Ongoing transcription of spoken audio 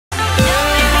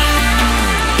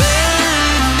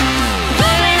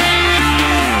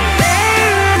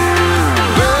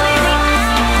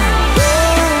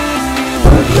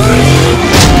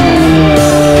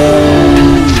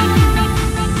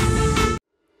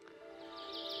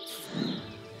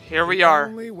here we are.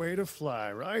 The only way to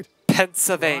fly, right?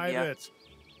 Pennsylvania. Private.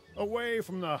 Away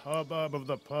from the hubbub of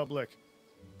the public.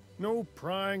 No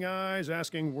prying eyes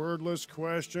asking wordless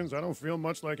questions I don't feel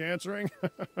much like answering.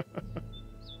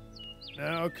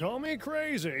 Now, call me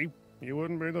crazy. You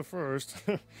wouldn't be the first.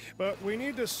 But we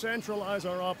need to centralize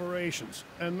our operations.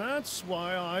 And that's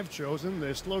why I've chosen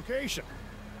this location.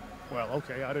 Well,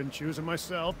 okay, I didn't choose it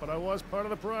myself, but I was part of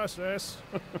the process.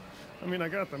 I mean, I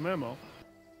got the memo.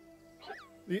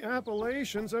 The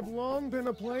Appalachians have long been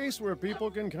a place where people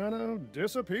can kind of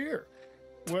disappear.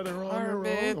 Whether on their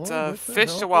own or with fish the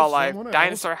and help wildlife, of someone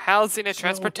dinosaur else. housing and So,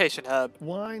 transportation hub.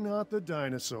 Why not the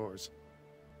dinosaurs?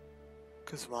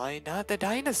 Cause why not the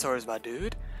dinosaurs, my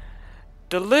dude?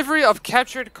 Delivery of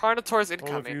captured carnotaurs Pull a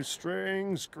few incoming.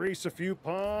 strings, grease a few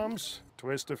palms,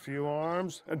 twist a few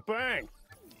arms, and bang!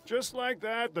 Just like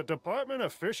that, the Department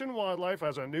of Fish and Wildlife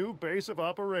has a new base of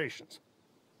operations.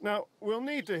 Now, we'll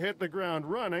need to hit the ground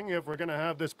running if we're gonna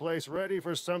have this place ready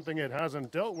for something it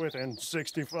hasn't dealt with in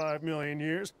 65 million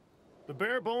years. The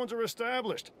bare bones are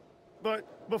established.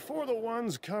 But before the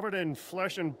ones covered in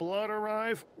flesh and blood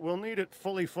arrive, we'll need it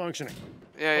fully functioning.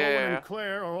 Owen and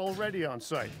Claire are already on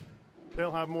site.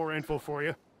 They'll have more info for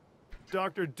you.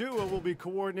 Dr. Dua will be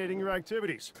coordinating your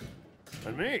activities.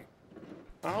 And me,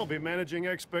 I'll be managing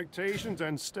expectations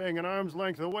and staying an arm's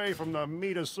length away from the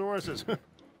metasauruses.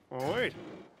 Oh, wait.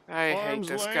 I hate Arm's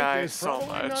this length guy is so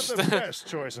probably much. not the best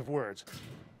choice of words.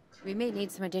 We may need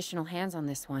some additional hands on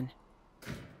this one.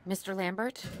 Mr.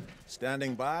 Lambert?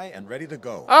 Standing by and ready to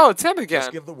go. Oh, it's him again.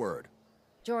 Just give the word.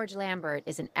 George Lambert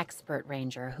is an expert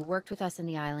ranger who worked with us in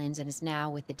the islands and is now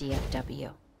with the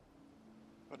DFW.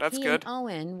 Well, that's He good. and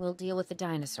Owen will deal with the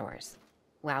dinosaurs,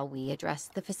 while we address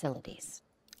the facilities.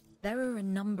 There are a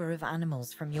number of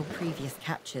animals from your previous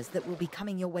captures that will be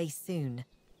coming your way soon.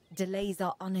 Delays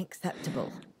are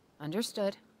unacceptable.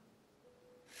 Understood.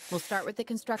 We'll start with the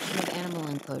construction of animal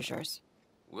enclosures.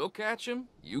 We'll catch him,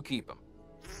 you keep him.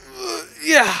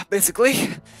 Yeah, basically.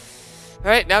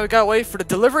 Alright, now we gotta wait for the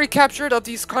delivery captured of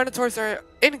these carnotaurs are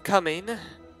incoming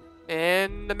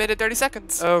in a minute 30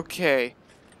 seconds. Okay.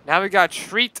 Now we gotta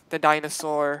treat the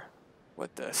dinosaur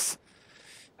with this.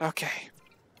 Okay.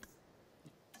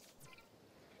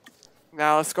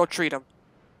 Now let's go treat him.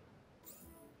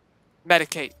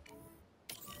 Medicate.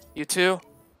 You too.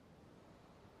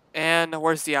 And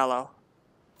where's the yellow?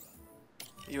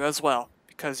 You as well,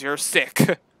 because you're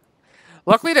sick.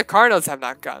 Luckily the carnos have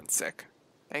not gotten sick.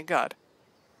 Thank God.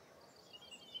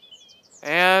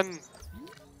 And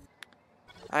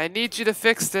I need you to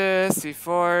fix this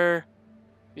before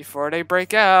they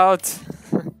break out.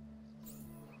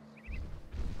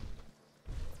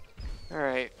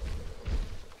 Alright.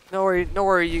 No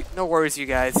worries, you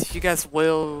guys. You guys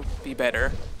will be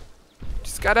better.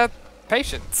 Just gotta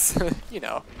patience, you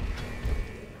know.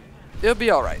 It'll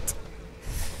be alright.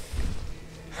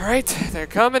 Alright, they're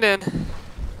coming in.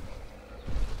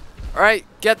 Alright,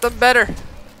 get them better.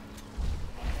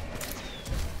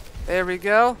 There we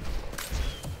go.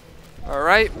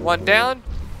 Alright, one down.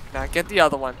 Now get the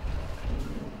other one.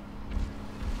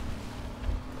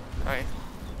 Alright.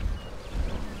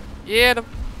 Get them.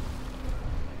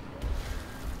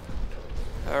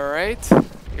 Alright,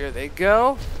 here they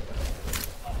go.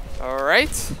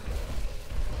 Alright.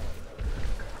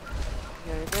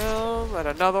 There we go. And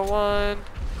another one.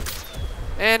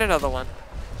 And another one.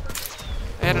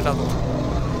 And another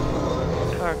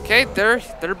one. Okay,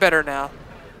 they're better now.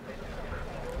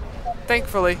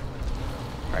 Thankfully.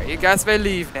 Alright, you guys may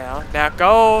leave now. Now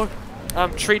go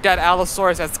treat that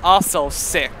Allosaurus that's also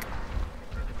sick.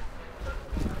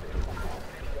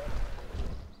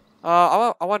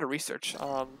 I want to research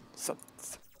some.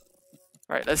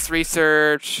 Alright, let's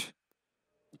research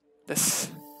this.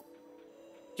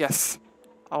 Yes.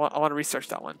 I want to research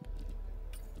that one.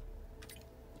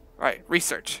 Alright,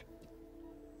 research.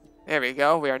 There we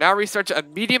go. We are now researching a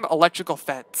medium electrical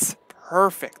fence.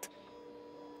 Perfect.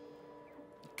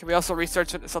 Can we also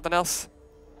research something else?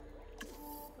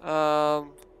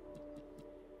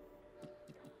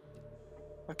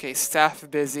 Okay, staff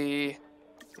busy.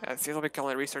 Yeah, it seems like we can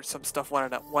only research some stuff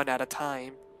one at a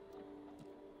time.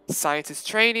 Scientist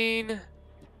training.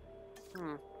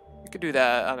 We could do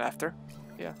that after.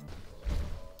 Yeah.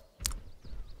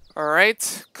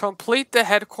 Alright. Complete the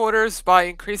headquarters by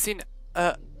increasing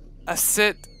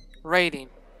asset rating.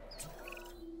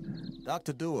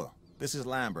 Dr. Dua, this is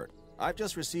Lambert. I've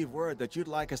just received word that you'd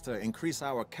like us to increase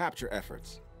our capture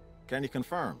efforts. Can you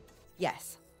confirm?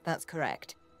 Yes, that's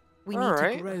correct. We All need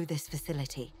right. to grow this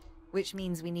facility, which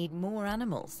means we need more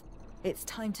animals. It's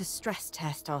time to stress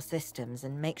test our systems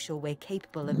and make sure we're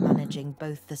capable of managing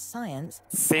both the science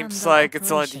Seems and our like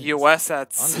it's only the operations. US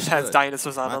that has Understood.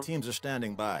 dinosaurs on My them. teams are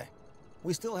standing by.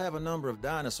 We still have a number of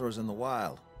dinosaurs in the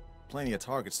wild. Plenty of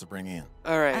targets to bring in.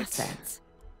 Alright. Assets.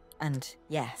 And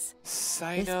yes, this will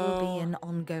be Sino, an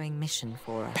ongoing mission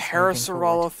for us. moving forward.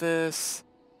 Parasaurolophus,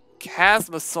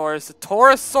 Chasmosaurus,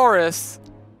 Torosaurus,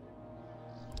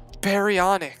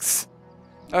 Baryonyx.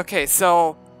 Okay,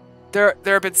 so there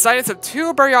have been sightings of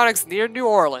 2 Baryonyx near New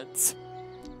Orleans,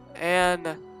 and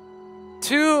 4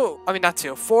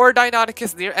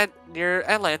 Deinonychus near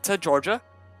Atlanta, Georgia.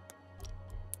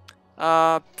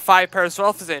 5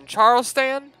 Parasaurolophus in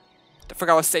Charleston. I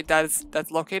forgot what state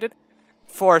that's located.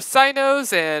 4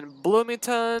 Cynos in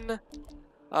Bloomington.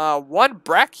 1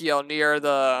 Brachio near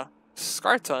the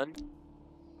Scarton.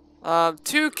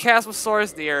 2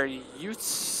 Chasmosaurus near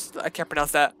Utes. I can't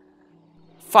pronounce that.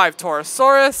 5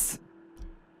 Torosaurus.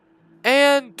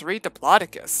 And 3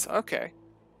 Diplodocus. Okay.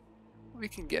 We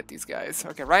can get these guys.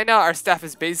 Okay, right now our staff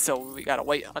is busy, so we gotta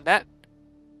wait on that.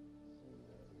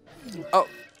 Oh.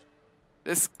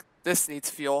 This needs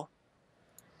fuel.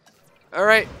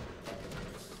 Alright.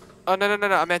 Oh, no.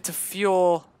 I meant to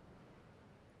fuel.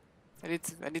 I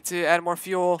need to add more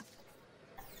fuel.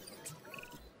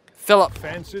 Fill up.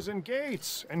 Fences and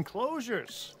gates,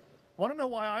 enclosures. Want to know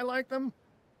why I like them?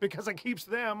 Because it keeps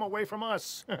them away from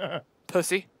us.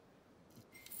 Pussy.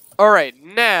 Alright,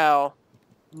 now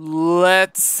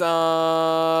let's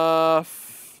oh,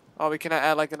 we cannot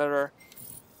add like another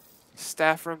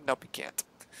staff room? Nope, we can't.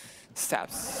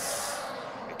 Staffs.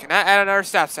 We cannot add another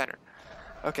staff center.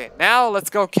 Okay, now let's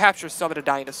go capture some of the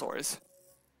dinosaurs.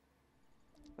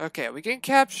 Okay, we can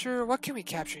capture, what can we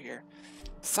capture here?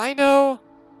 Sino,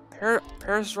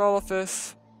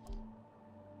 Parasaurolophus.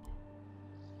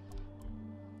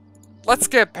 Let's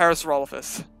get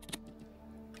Parasaurolophus.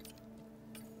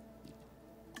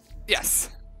 Yes.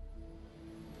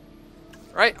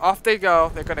 Right, off they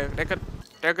go. They're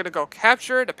gonna go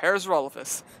capture the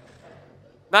Parasaurolophus.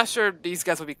 Not sure if these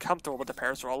guys will be comfortable with the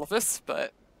Parasaurolophus,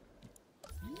 but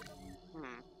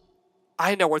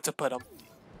I know where to put them.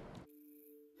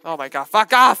 Oh my god,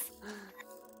 fuck off!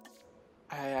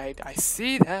 I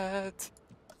see that.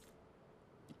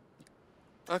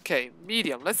 Okay,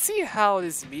 medium. Let's see how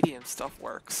this medium stuff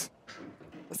works.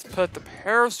 Let's put the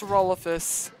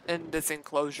Parasaurolophus in this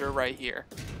enclosure right here.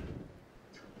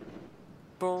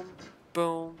 Boom,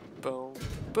 boom, boom,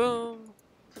 boom.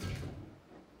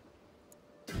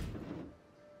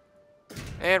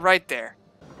 And right there.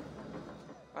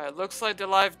 Alright, looks like the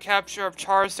live capture of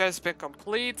Charles has been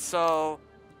complete, so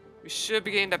we should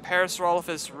be getting the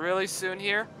Parasaurolophus really soon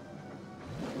here.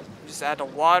 Just add the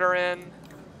water in.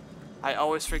 I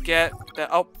always forget that,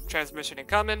 oh, transmission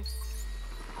incoming.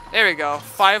 There we go,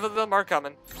 5 of them are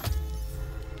coming.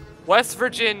 West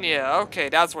Virginia, okay,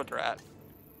 that's where they're at.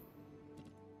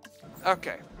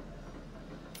 Okay.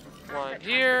 1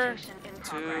 here,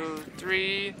 2,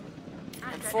 3,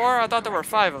 and 4. I thought there were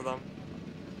 5 of them.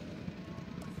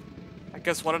 I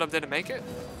guess one of them didn't make it?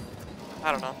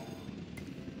 I don't know.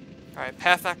 Alright,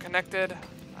 path not connected.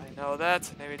 I know that.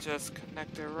 Maybe just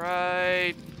connect it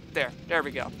right there. There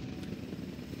we go.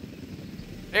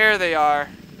 There they are.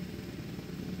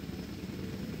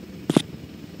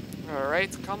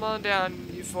 Alright, come on down,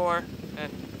 you 4.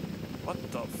 And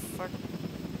what the fuck?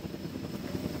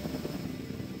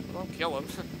 Don't kill him.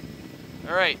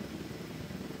 Alright.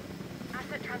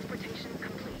 Asset transportation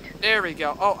complete. There we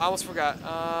go. Oh, I almost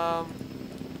forgot.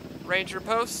 Ranger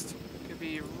post could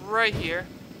be right here.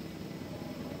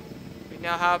 We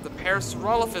now have the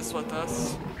Parasaurolophus with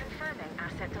us. Confirming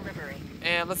asset delivery.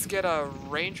 And let's get a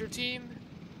ranger team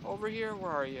over here.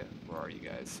 Where are you? Where are you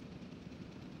guys?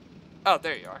 Oh,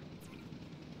 there you are.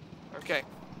 Okay.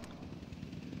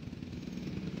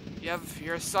 You have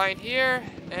your sign here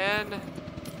and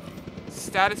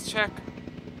status check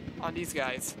on these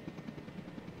guys.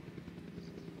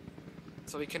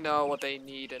 So we can know what they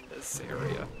need in this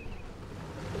area.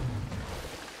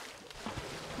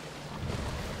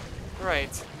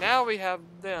 Right, now we have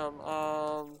them.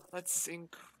 Let's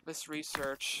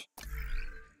research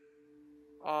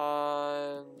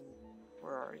on,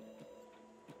 where are you?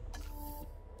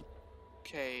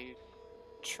 Okay,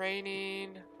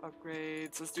 training,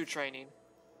 upgrades. Let's do training.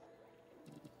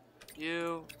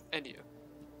 You and you.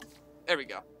 There we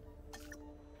go.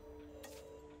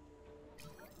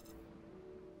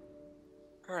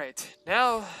 Alright,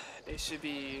 now they should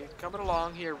be coming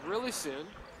along here really soon.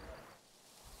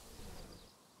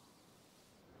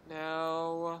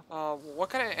 Now, what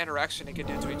kind of interaction they can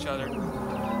do to each other?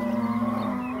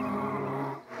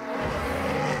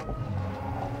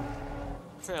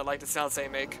 I like the sounds they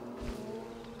make.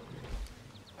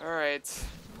 Alright.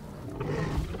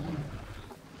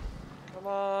 Come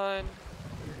on.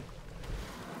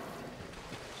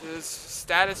 Just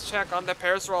status check on the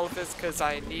Parasaurolophus because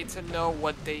I need to know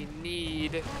what they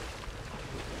need.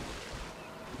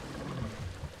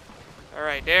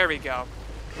 Alright, there we go.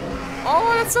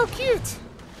 Oh, that's so cute!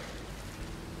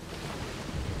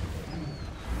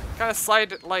 Kind of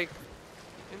slide, like,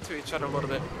 into each other a little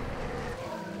bit.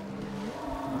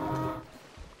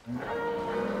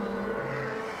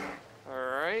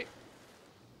 Alright.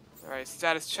 Alright,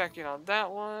 status checking on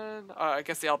that one. I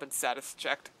guess they all been status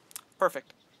checked.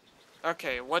 Perfect.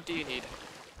 Okay, what do you need?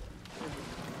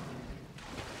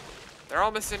 They're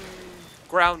all missing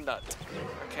ground nut.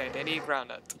 Okay, they need ground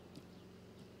nut.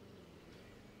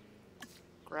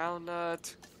 Ground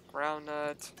nut. Ground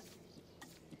nut.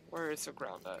 Where is the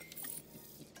ground nut?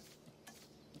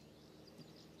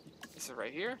 Is it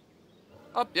right here?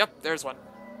 Oh, yep, there's one.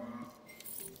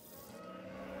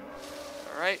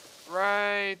 Alright,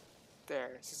 right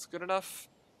there. Is this good enough?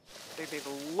 I think they need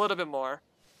a little bit more.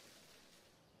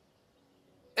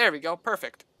 There we go,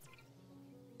 perfect.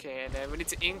 Okay, and then we need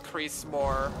to increase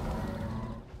more.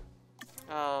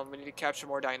 We need to capture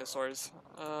more dinosaurs.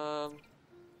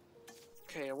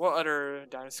 Okay, what other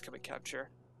dinosaurs can we capture?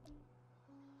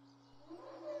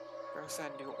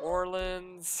 Brookside, New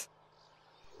Orleans.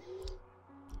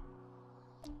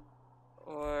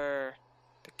 Or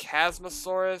the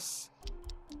Chasmosaurus.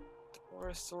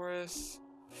 Torosaurus.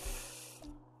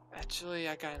 Actually,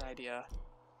 I got an idea.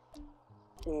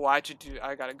 Oh, I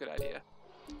got a good idea.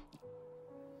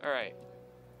 Alright.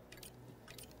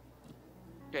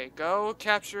 Okay, go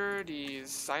capture these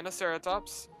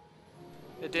Sinoceratops.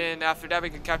 And then after that we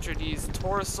can capture these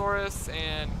Torosaurus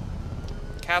and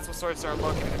Chasmosaurus are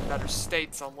located in another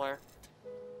state somewhere.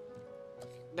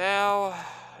 Now,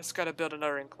 I just gotta build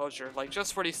another enclosure, like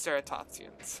just for these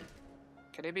Ceratopsians.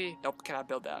 Can they be? Nope, cannot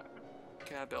build that.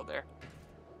 Cannot build there.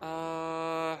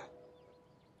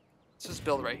 Let's just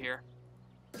build right here.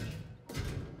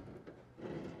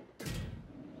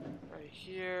 Right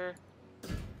here.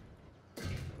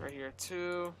 Right here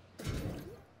too.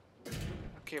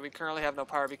 Okay, we currently have no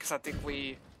power because I think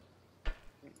we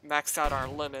maxed out our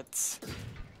limits.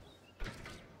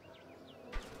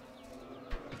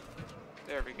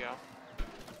 There we go.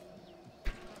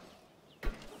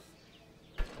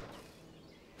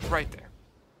 Right there.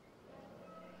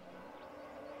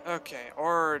 Okay,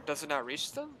 or does it not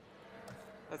reach them?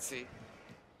 Let's see.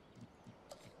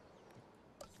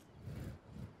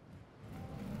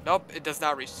 Nope, it does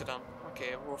not reach to them.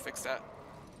 Okay, we'll fix that.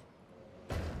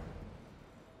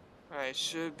 Alright,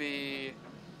 should be...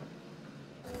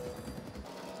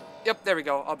 Yep, there we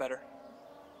go, all better.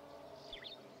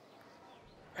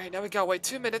 Alright, now we gotta wait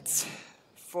 2 minutes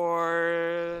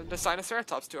for the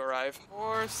Sinoceratops to arrive.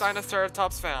 4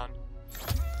 Sinoceratops found.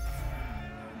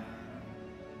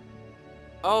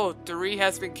 Oh, 3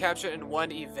 has been captured and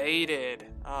 1 evaded.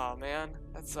 Oh man,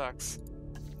 that sucks.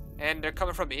 And they're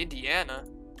coming from Indiana.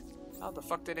 How the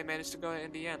fuck did they manage to go to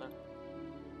Indiana?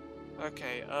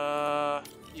 Okay,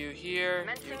 you here,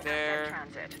 you there,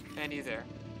 and you there.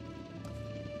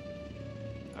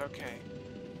 Okay.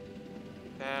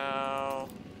 Now,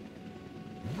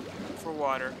 for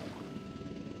water.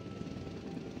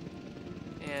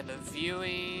 And a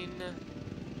viewing.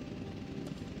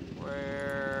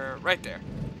 Where, right there.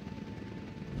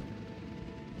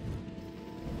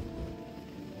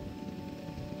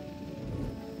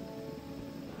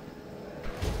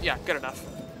 Yeah, good enough.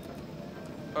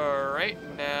 Alright,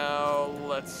 now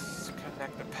let's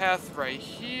connect the path right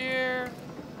here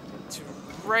to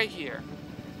right here.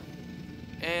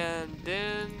 And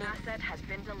then... Asset has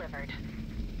been delivered.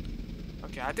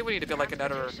 Okay, I think we need to build like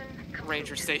another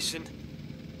ranger station.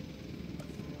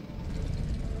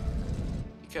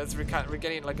 Because we're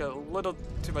getting like a little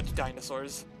too much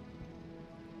dinosaurs.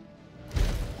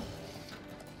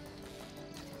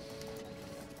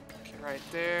 Okay, right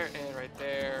there, and right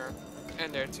there,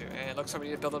 and there too. And it looks like we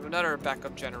need to build up another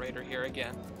backup generator here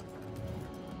again.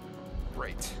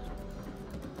 Great.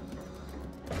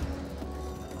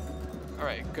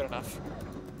 Alright, good enough.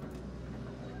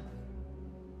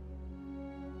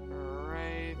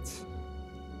 Alright.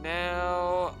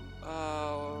 Now,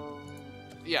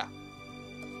 yeah.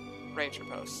 Ranger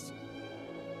post.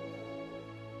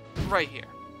 Right here.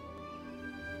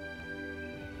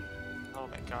 Oh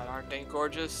my god, aren't they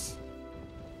gorgeous?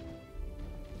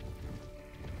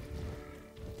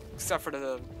 Except for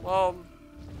the, well,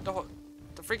 the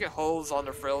freaking holes on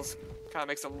their frills kind of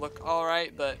makes them look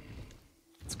alright, but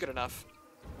it's good enough.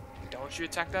 Don't you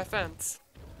attack that fence.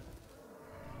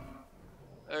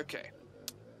 Okay.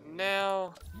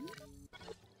 now I'm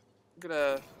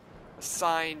gonna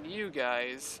assign you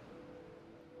guys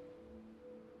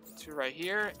to right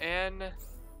here and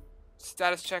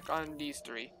status check on these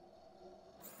 3.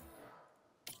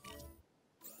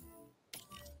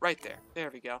 Right there.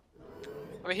 There we go.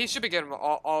 I mean, he should be getting them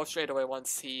all straight away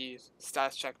once he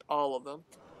status checked all of them.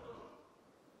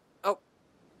 Oh,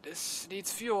 this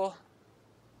needs fuel.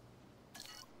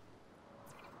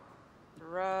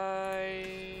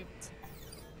 Right.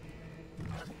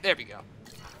 There we go.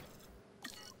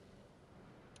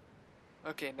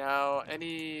 Okay, now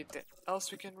anything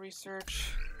else we can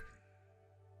research?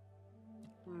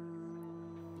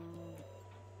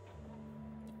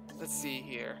 Let's see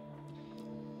here.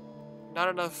 Not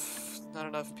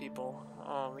enough people.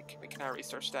 We cannot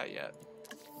research that yet.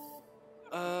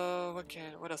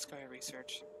 What else can I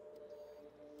research?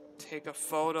 Take a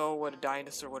photo with a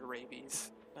dinosaur with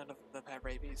rabies. None of them have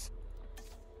rabies.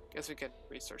 Guess we can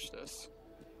research this.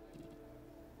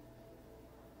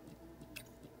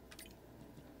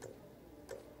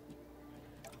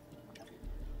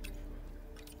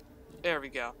 There we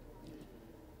go.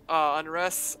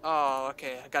 Unrest. Oh,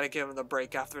 okay. I gotta give him the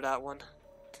break after that one.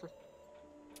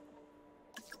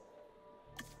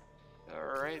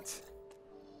 Alright.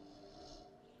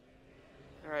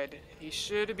 Alright. He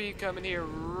should be coming here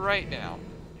right now.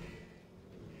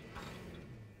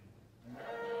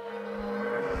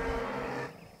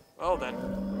 Well then.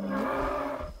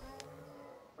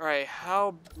 Alright,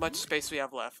 how much space we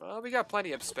have left? We got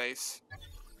plenty of space.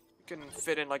 We can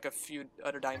fit in like a few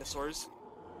other dinosaurs.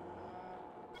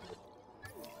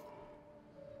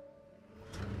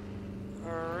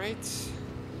 Alright.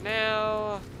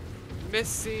 Now,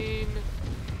 missing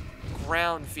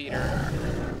ground feeder.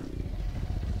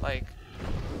 Like,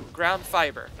 ground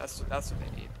fiber. That's what they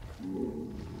need.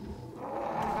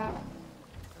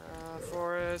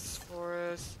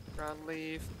 Forest, ground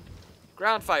leaf,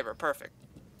 ground fiber, perfect.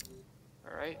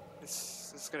 Alright,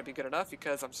 this is gonna be good enough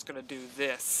because I'm just gonna do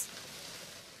this.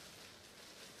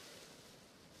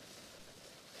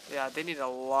 Yeah, they need a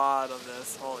lot of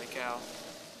this, holy cow.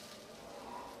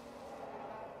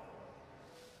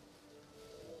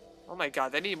 Oh my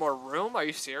god, they need more room? Are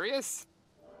you serious?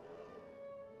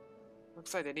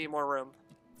 Looks like they need more room.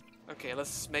 Okay,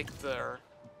 let's make the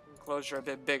enclosure a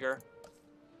bit bigger.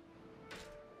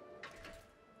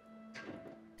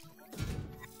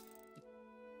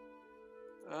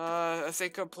 Essay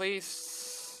complete.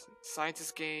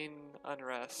 Scientists gain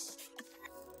unrest.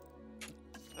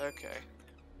 Okay.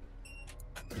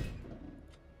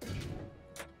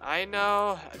 I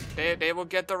know. They will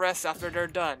get the rest after they're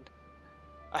done.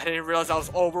 I didn't realize I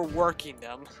was overworking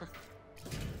them.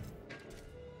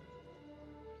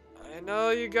 I know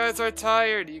you guys are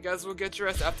tired. You guys will get your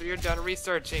rest after you're done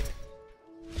researching.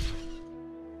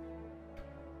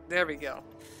 There we go.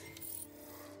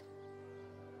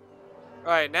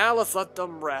 Alright, now let's let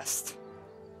them rest.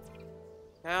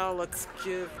 Now let's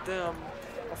give them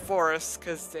a forest,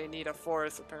 because they need a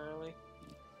forest apparently.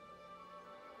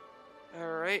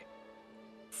 Alright.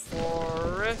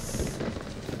 Forest.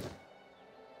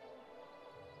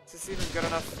 Is this even good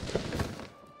enough?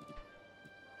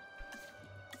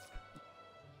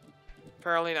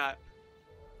 Apparently not.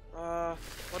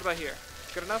 What about here?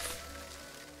 Good enough?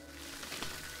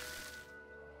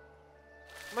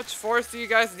 How much forest do you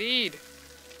guys need?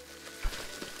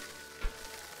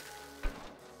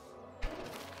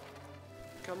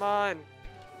 Come on.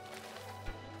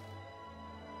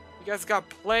 You guys got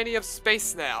plenty of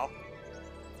space now.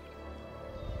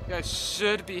 You guys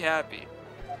should be happy.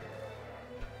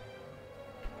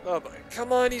 Oh boy.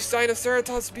 Come on, you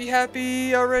Dinoceratops, be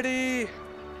happy already.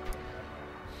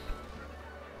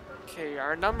 Okay,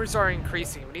 our numbers are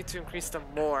increasing. We need to increase them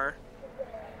more.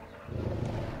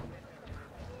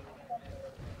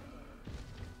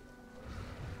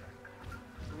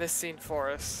 Missing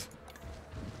forest.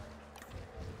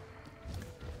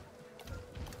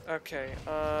 Okay,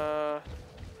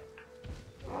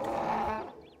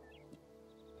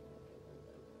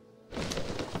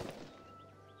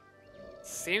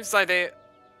 seems like they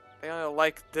only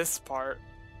like this part.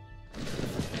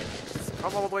 Let's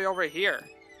come all the way over here.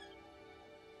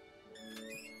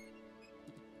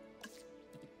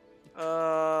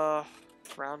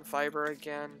 Brown fiber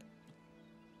again.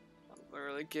 I'm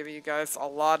literally giving you guys a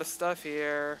lot of stuff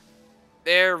here.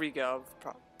 There we go.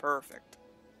 Perfect.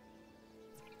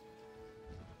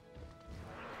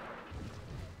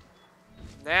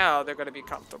 Now they're gonna be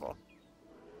comfortable.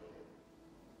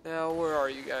 Now, where are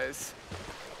you guys?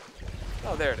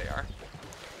 Oh, there they are.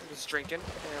 I'm just drinking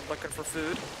and looking for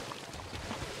food.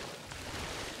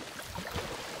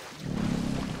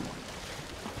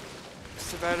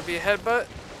 So that'll be a headbutt.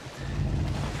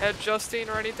 Head adjusting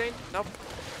or anything? Nope.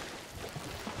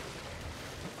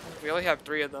 We only have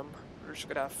 3 of them. We're just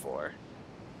gonna have 4.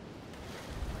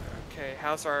 Okay,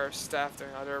 how's our staff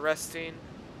doing? Are they resting?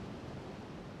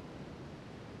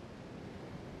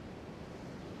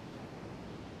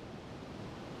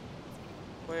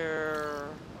 Where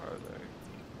are they?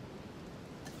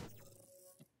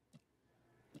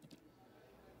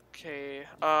 Okay,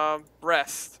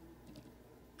 rest.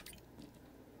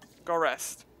 Go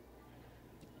rest.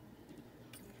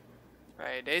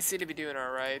 Right, they seem to be doing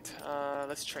alright.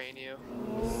 Let's train you.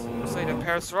 Looks like the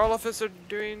Parasaurolophus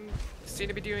seem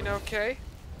to be doing okay.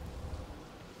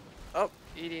 Oh,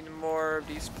 eating more of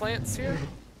these plants here.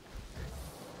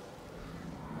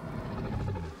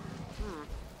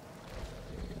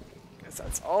 Guess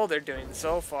that's all they're doing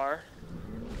so far.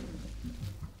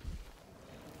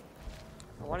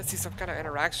 I want to see some kind of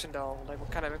interaction though, like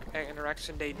what kind of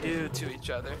interaction they do to each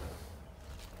other.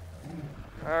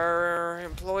 Our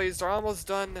employees are almost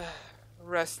done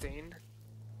resting,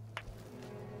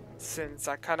 since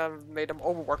I kind of made them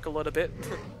overwork a little bit.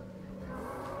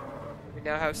 We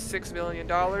now have $6 million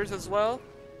as well,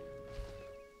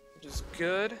 which is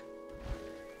good.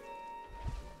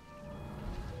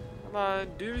 Come on,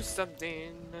 do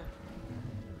something.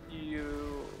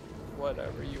 You,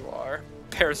 whatever you are.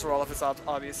 Parasaurolophus,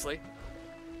 obviously.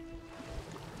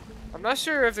 I'm not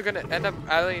sure if they're gonna end up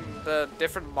adding the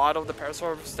different model of the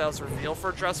Parasaurolophus styles reveal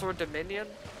for Jurassic Dominion,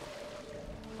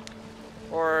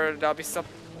 or there'll be some,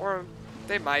 or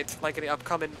they might, like in the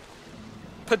upcoming,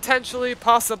 potentially,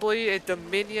 possibly a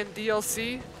Dominion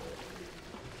DLC.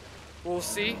 We'll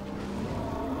see.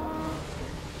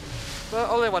 But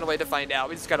only one way to find out.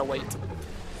 We just gotta wait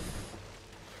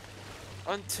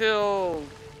until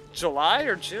July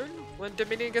or June when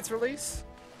Dominion gets released.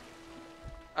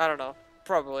 I don't know.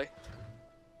 Probably.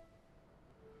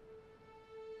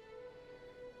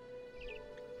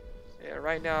 Yeah,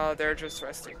 right now they're just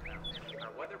resting.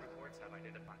 Our weather reports have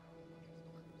identified.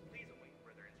 Please await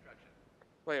further instructions.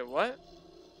 Wait, what?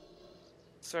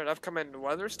 Is there an upcoming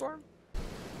weather storm?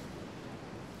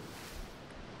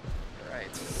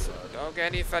 Right, so don't get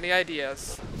any funny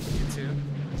ideas, you two.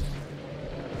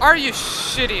 Are you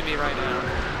shitting me right now?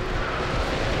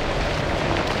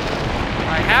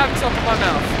 I have tilted my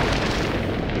mouth.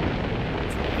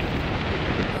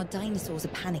 Our dinosaurs are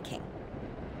panicking.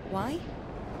 Why?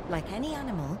 Like any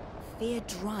animal, fear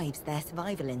drives their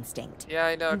survival instinct. Yeah,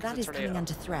 I know. And that is coming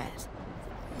under threat.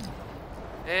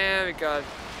 And we got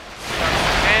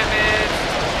damage.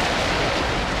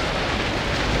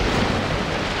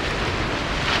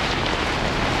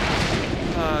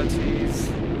 Oh, jeez.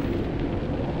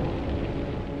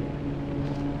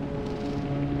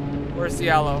 Where's the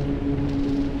aloe?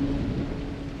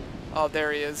 Oh,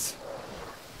 there he is.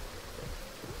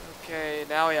 Okay,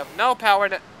 now we have no power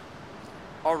to...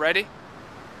 Already?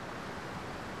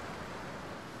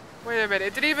 Wait a minute,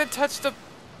 it didn't even touch the...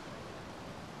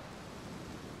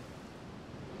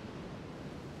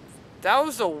 That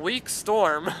was a weak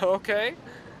storm, okay?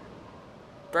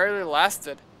 Barely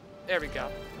lasted. There we go.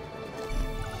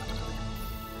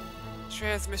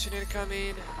 Transmission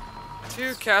incoming.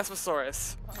 2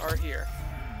 Casmosaurus are here.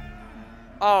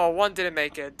 Oh, 1 didn't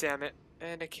make it, damn it.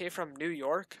 And it came from New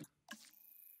York?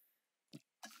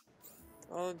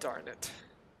 Oh, darn it.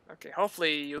 Okay,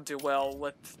 hopefully you'll do well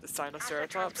with the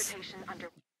Sinoceratops.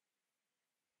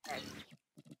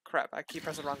 Crap, I keep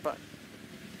pressing the wrong button.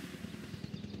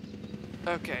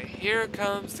 Okay, here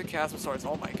comes the Casmosaurus.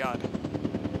 Oh my god.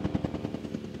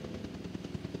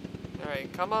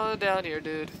 Alright, come on down here,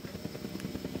 dude.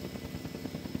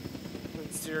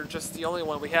 Since you're just the only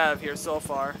one we have here so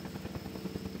far.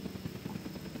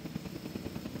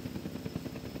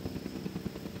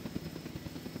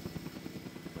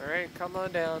 Alright, come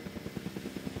on down.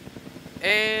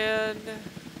 And...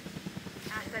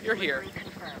 you're here.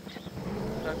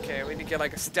 Okay, we need to get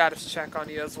like a status check on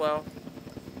you as well.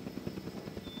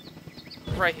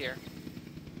 Right here.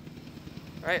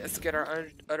 Alright, let's get our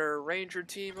other ranger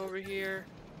team over here.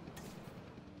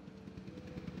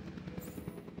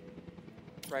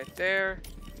 Right there.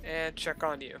 And check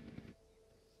on you.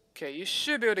 Okay, you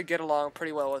should be able to get along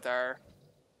pretty well with our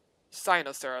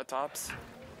Sinoceratops.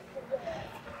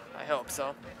 I hope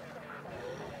so.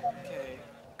 Okay,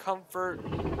 comfort.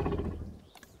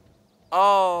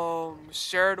 Oh,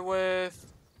 shared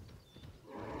with...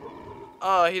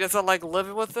 Oh, he doesn't like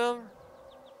living with them?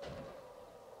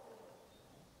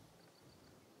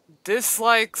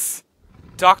 Dislikes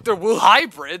Dr. Wu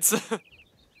hybrids.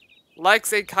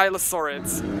 Likes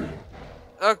ankylosaurids.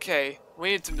 Okay,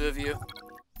 we need to move you.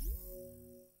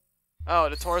 Oh,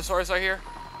 the Torosaurus are here?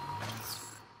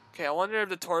 Okay, I wonder if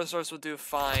the Torosaurus will do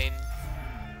fine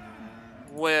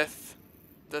with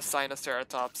the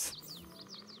Sinoceratops.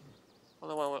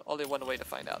 Only one way to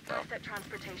find out, though. Asset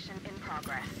transportation in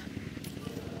progress.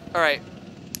 Alright.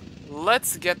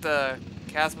 Let's get the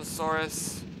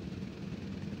Chasmosaurus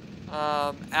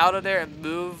out of there and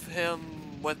move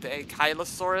him with the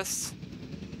Ankylosaurus.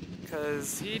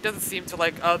 Because he doesn't seem to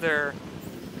like other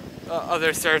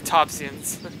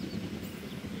ceratopsians.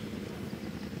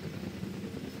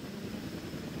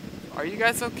 Are you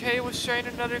guys okay with sharing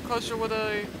another enclosure with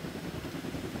a...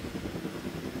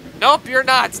 Nope, you're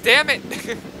not. Damn it.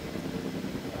 You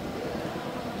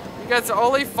guys are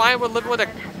only fine with living with a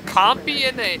Compy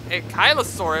and a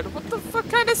Kylosaur. What the fuck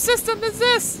kind of system is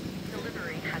this?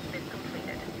 Delivery has been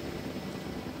completed.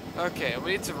 Okay,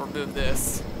 we need to remove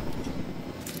this.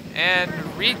 And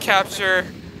recapture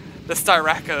the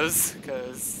Styracos,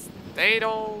 because they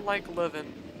don't like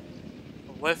living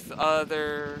with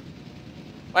other...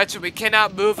 Actually, we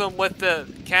cannot move them with the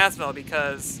Chasmo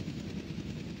because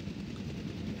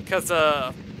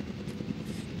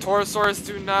Torosaurs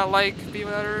do not like being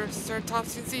with other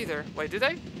ceratopsians either. Wait, do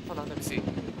they? Hold on, let me see.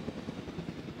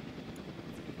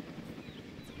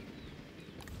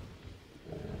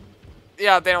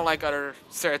 Yeah, they don't like other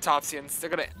ceratopsians. They're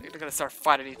gonna start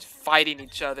fighting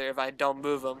each other if I don't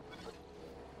move them.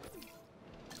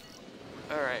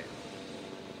 All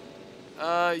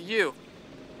right. You.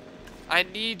 I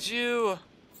need you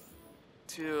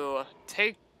to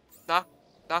knock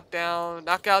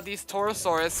out these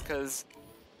Torosaurus, because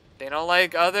they don't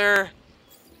like other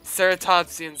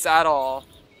ceratopsians at all.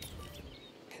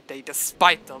 They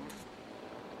despite them.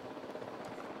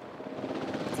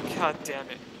 God damn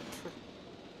it.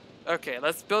 Okay,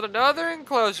 let's build another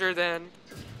enclosure then.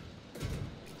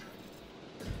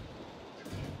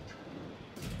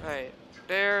 Alright,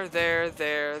 there, and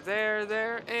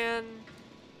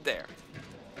there.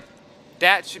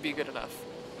 That should be good enough.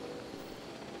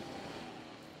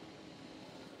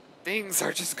 Things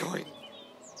are just going...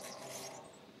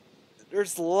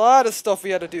 There's a lot of stuff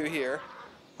we had to do here.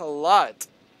 A lot.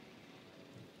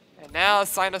 And now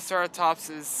Sinoceratops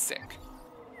is sick.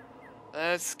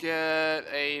 Let's get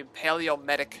a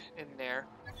paleomedic in there.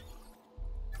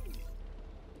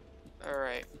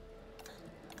 Alright.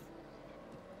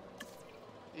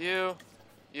 You.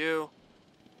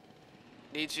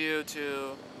 Need you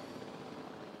to...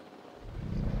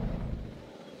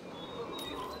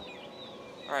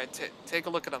 Alright, take a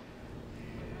look at them.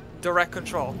 Direct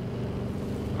control.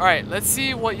 Alright, let's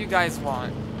see what you guys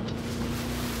want.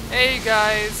 Hey,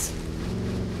 guys.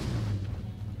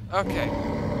 Okay.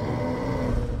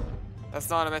 That's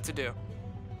not what I meant to do.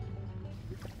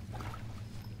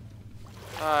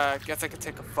 Guess I could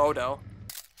take a photo.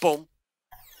 Boom.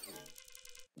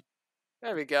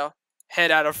 There we go.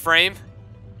 Head out of frame.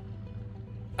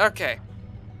 Okay.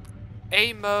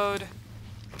 A mode.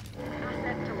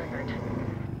 Asset delivered.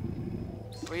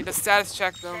 We need to status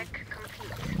check them. Check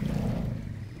complete.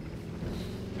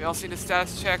 We also need to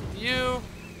status check you.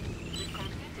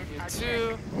 Completed You our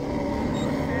too. check.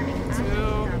 Confirming asset Two.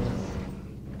 status.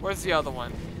 Where's the other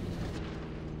one?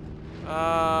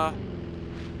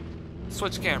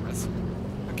 Switch cameras.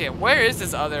 Okay, where is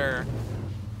this other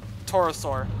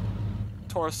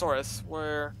Torosaurus?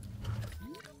 Where?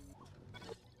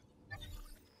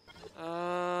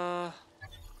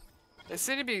 They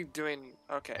seem to be doing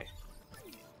okay.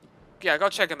 Yeah, go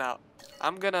check them out.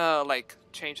 I'm gonna like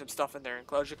change some stuff in their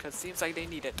enclosure because it seems like they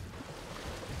need it.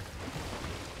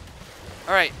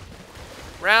 All right,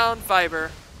 ground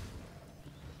fiber.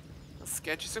 Let's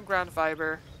get you some ground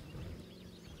fiber.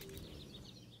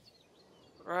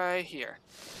 Right here.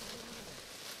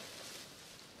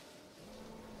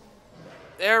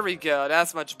 There we go.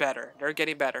 That's much better. They're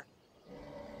getting better.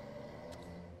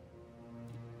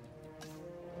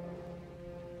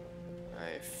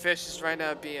 Alright, fish is right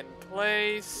now being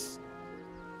placed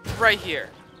right here.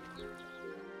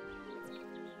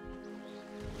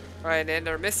 Alright, and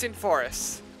they're missing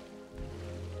forests.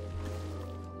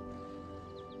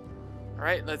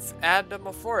 Alright, let's add them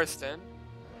a forest in.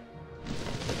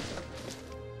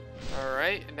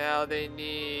 Alright, now they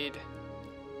need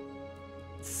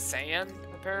sand,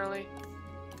 apparently.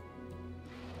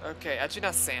 Okay, actually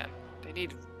not sand. They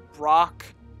need rock.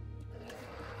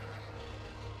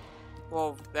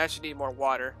 Well, they actually need more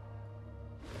water.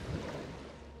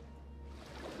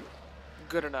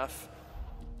 Good enough.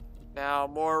 Now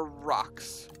more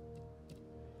rocks.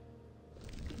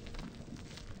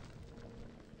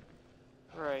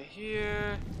 Right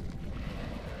here.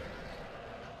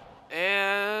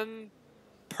 And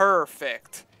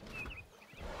perfect.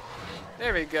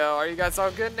 There we go. Are you guys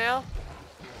all good now?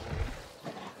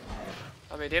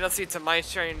 mean, they don't seem to mind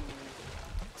sharing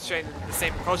the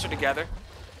same culture together.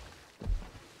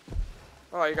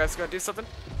 Oh, are you guys gonna do something?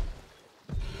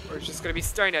 Or just gonna be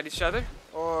staring at each other?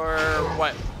 Or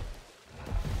what?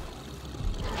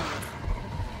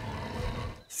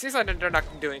 Seems like they're not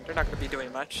gonna be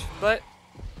doing much, but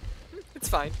it's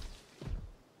fine.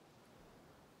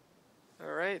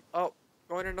 All right. Oh,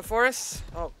 going in the forest.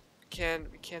 Oh, we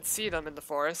can't see them in the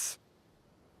forest.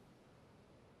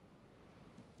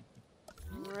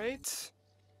 All right.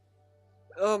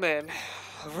 Oh man,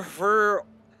 we're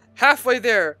halfway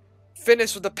there.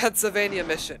 Finished with the Pennsylvania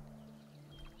mission.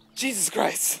 Jesus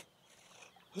Christ.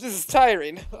 This is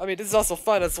tiring. I mean, this is also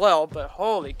fun as well, but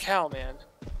holy cow, man.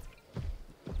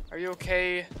 Are you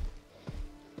okay?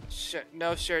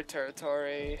 No shared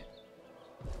territory.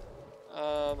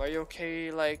 Are you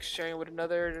okay, like, sharing with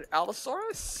another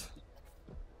Allosaurus?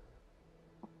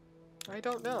 I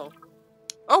don't know.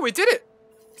 Oh, we did it!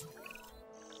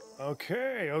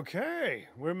 Okay.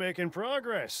 We're making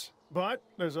progress. But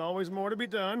there's always more to be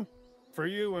done. For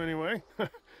you, anyway.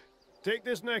 Take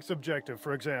this next objective,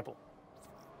 for example.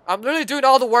 I'm literally doing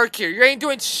all the work here. You ain't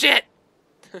doing shit!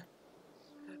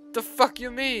 The fuck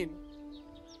you mean?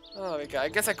 Oh my god, I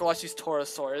guess I can watch these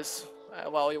Torosaurs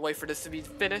while we wait for this to be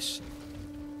finished.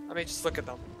 I mean, just look at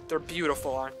them. They're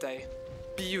beautiful, aren't they?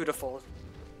 Beautiful.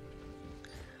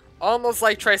 Almost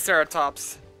like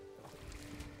Triceratops.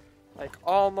 Like,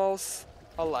 almost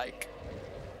alike.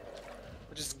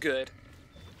 Which is good.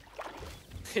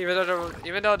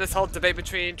 Even though this whole debate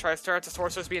between Triceratops and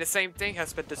Torosaurs being the same thing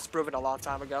has been disproven a long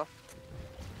time ago.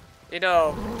 You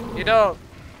know,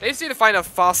 they just need to find a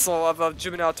fossil of a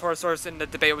juvenile Torosaurus and the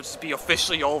debate would just be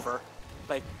officially over.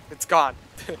 Like, it's gone.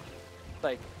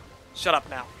 Like, shut up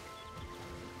now.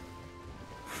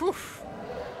 Whew.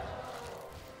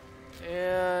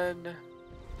 And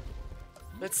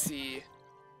let's see.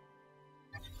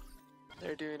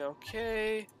 They're doing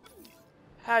okay.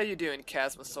 How you doing,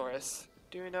 Chasmosaurus?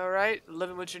 Doing alright?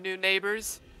 Living with your new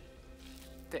neighbors?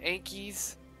 The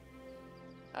Ankies?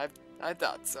 I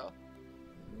thought so.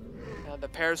 Now the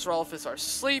Parasaurolophus are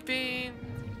sleeping.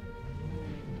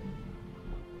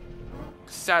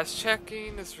 Status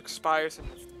checking. This expires in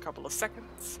a couple of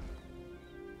seconds.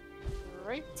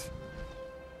 Alright.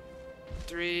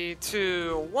 3,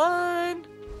 2, 1.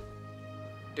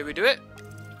 Did we do it?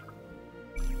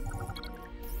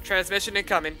 Transmission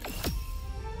incoming.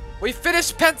 We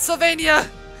finished Pennsylvania!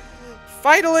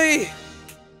 Finally!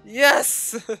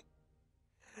 Yes!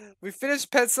 We finished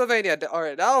Pennsylvania.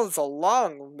 Alright, that was a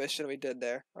long mission we did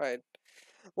there. Alright.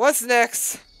 What's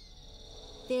next?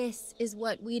 This is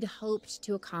what we'd hoped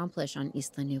to accomplish on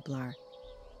Isla Nublar.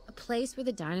 A place where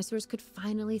the dinosaurs could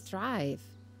finally thrive.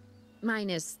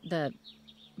 Minus the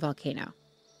volcano.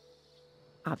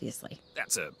 Obviously.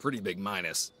 That's a pretty big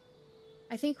minus.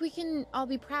 I think we can all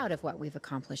be proud of what we've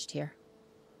accomplished here.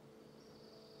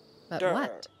 But There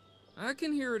what? I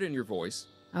can hear it in your voice.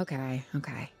 Okay.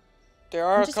 There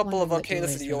are I'm a just couple of wondering what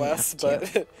volcanoes in the Yula's really US, up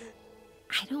to. but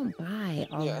I don't buy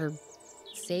all Yeah. her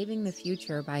saving the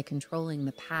future by controlling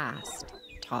the past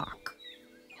talk.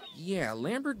 Yeah,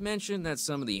 Lambert mentioned that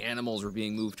some of the animals were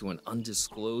being moved to an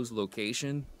undisclosed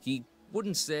location. He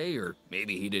wouldn't say, or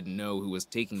maybe he didn't know who was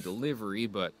taking delivery,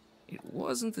 but it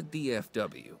wasn't the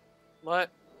DFW.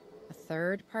 what? A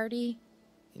third party?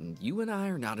 And you and I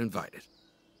are not invited.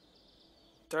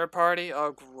 Third party?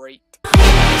 Oh, great.